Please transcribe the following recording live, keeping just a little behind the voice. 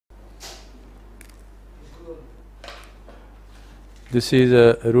This is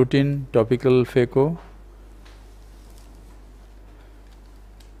a routine topical phaco.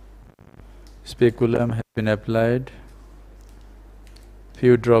 Speculum has been applied.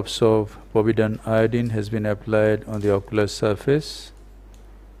 Few drops of povidone iodine has been applied on the ocular surface.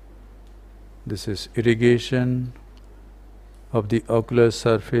 This is irrigation of the ocular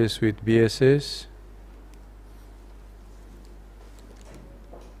surface with BSS,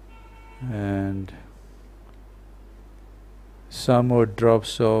 and some more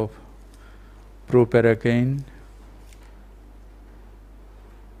drops of proparacaine.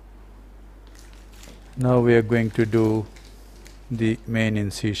 Now we are going to do the main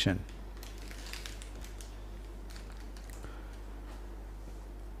incision.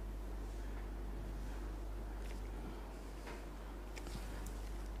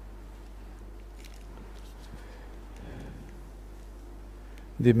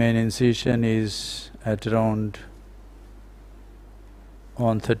 The main incision is at around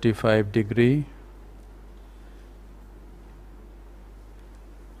on 35 degree.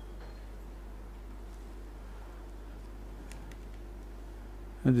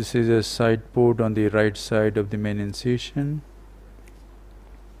 And this is a side port on the right side of the main incision.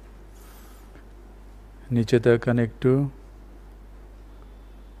 नीचे तक connect to,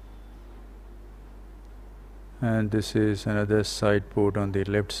 and this is another side port on the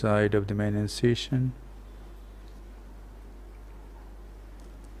left side of the main incision.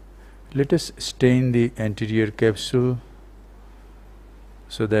 Let us stain the anterior capsule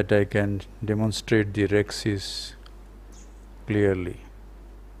so that I can demonstrate the rhexis clearly.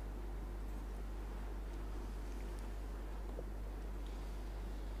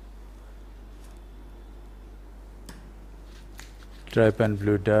 Trypan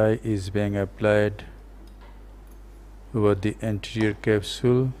blue dye is being applied over the anterior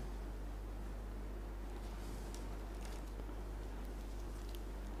capsule.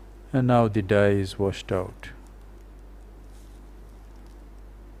 And now the dye is washed out.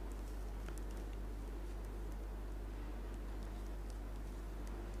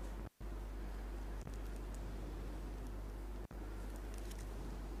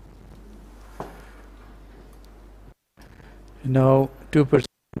 Now 2%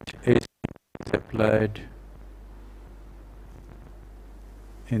 is applied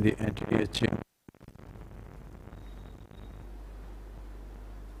in the anterior chamber.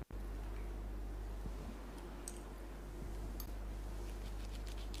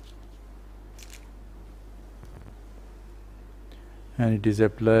 And it is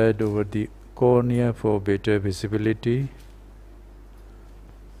applied over the cornea for better visibility.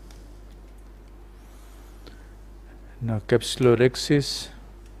 Now capsulorhexis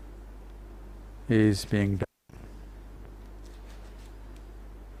is being done.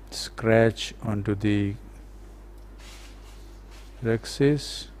 Scratch onto the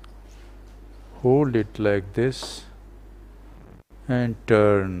rhexis, hold it like this and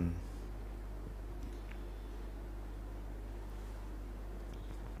turn.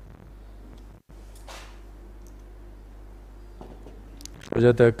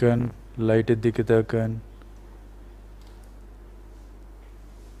 সোজা তাকান, লাইটের দিকে তাকান।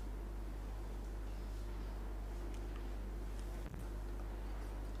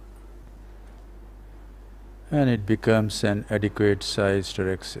 And it becomes an adequate sized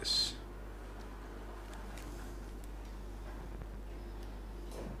rhexis.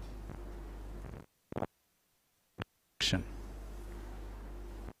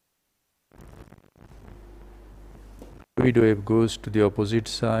 Fluid wave goes to the opposite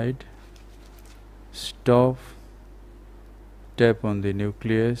side. Stop, tap on the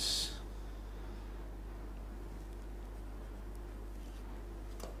nucleus,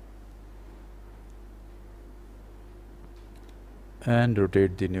 and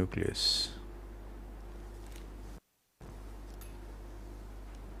rotate the nucleus.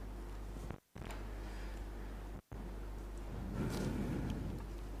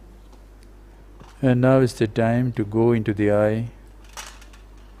 And now is the time to go into the eye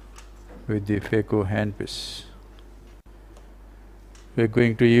with the phaco handpiece. We are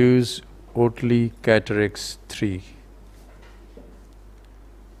going to use Ocular Cataract 3.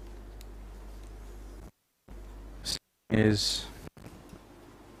 Is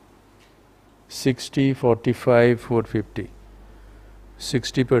 60, 45, 450.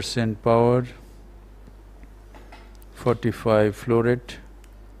 60% power, 45 fluorite,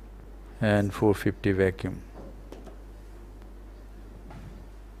 and 450 vacuum.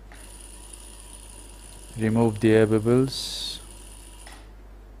 Remove the air bubbles.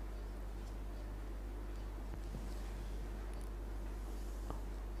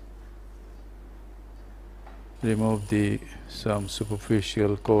 remove some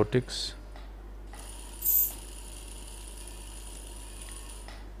superficial cortex.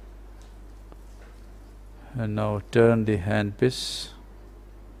 And now turn the handpiece.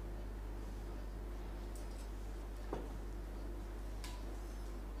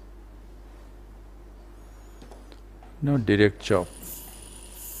 Now direct chop.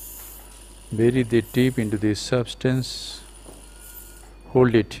 Bury the tip into this substance,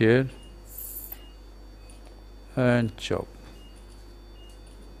 hold it here and chop.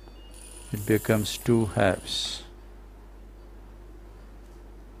 It becomes two halves.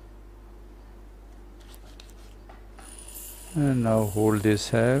 And now hold this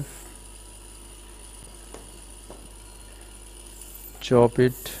half, chop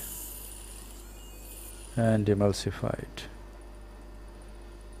it and emulsify it.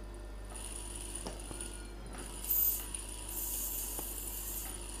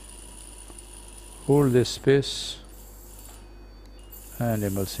 Hold this piece and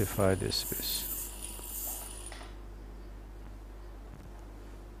emulsify this piece.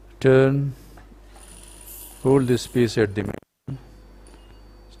 Turn, hold this piece at the middle,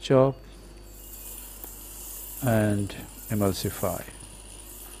 chop and emulsify.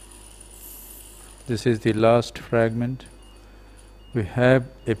 This is the last fragment. We have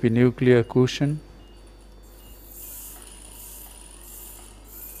epinuclear cushion.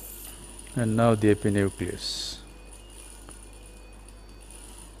 And now the epinucleus.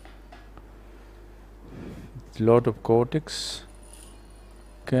 Lot of cortex.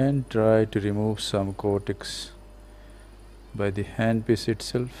 Can try to remove some cortex by the handpiece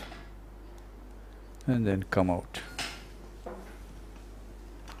itself and then come out.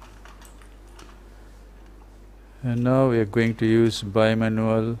 And now we are going to use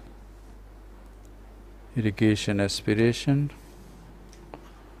bimanual irrigation aspiration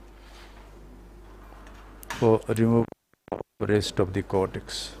for removing the rest of the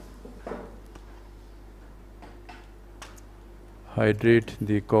cortex. Hydrate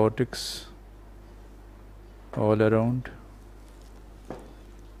the cortex all around.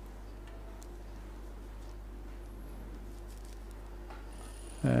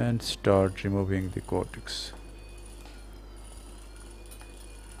 And start removing the cortex.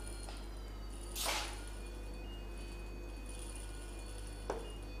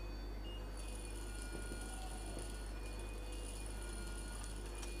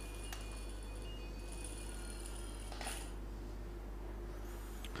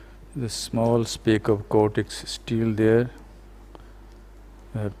 The small speck of cortex is still there.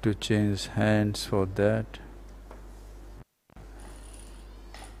 I have to change hands for that.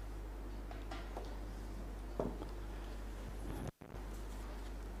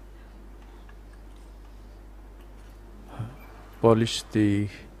 Polish the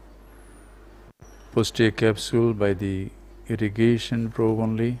posterior capsule by the irrigation probe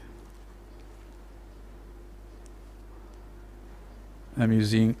only. I'm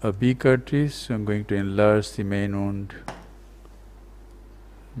using a B cartridge, so I'm going to enlarge the main wound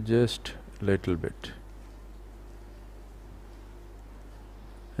just a little bit.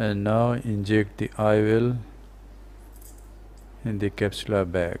 And now inject the IOL in the capsular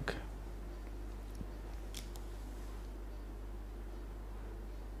bag.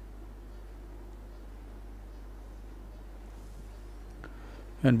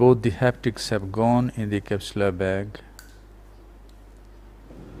 And both the haptics have gone in the capsular bag.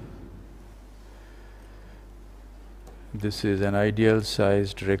 This is an ideal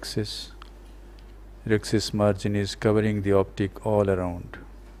sized rhexis. Rhexis margin is covering the optic all around.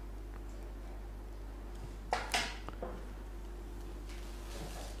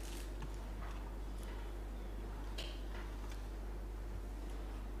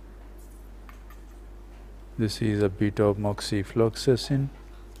 This is a bit of moxifloxacin.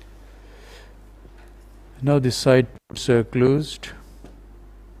 Now the side ports are closed.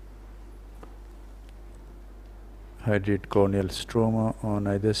 Hydrate corneal stroma on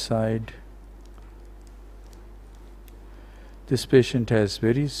either side. This patient has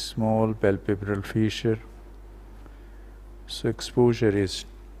very small palpebral fissure, so exposure is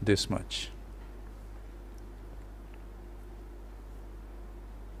this much.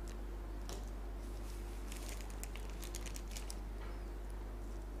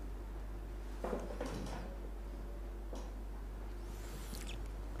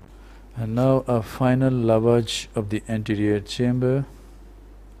 And now a final lavage of the anterior chamber.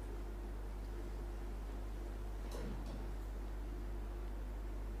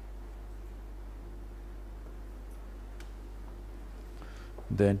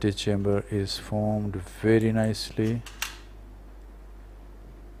 The antechamber is formed very nicely.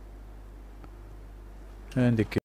 and the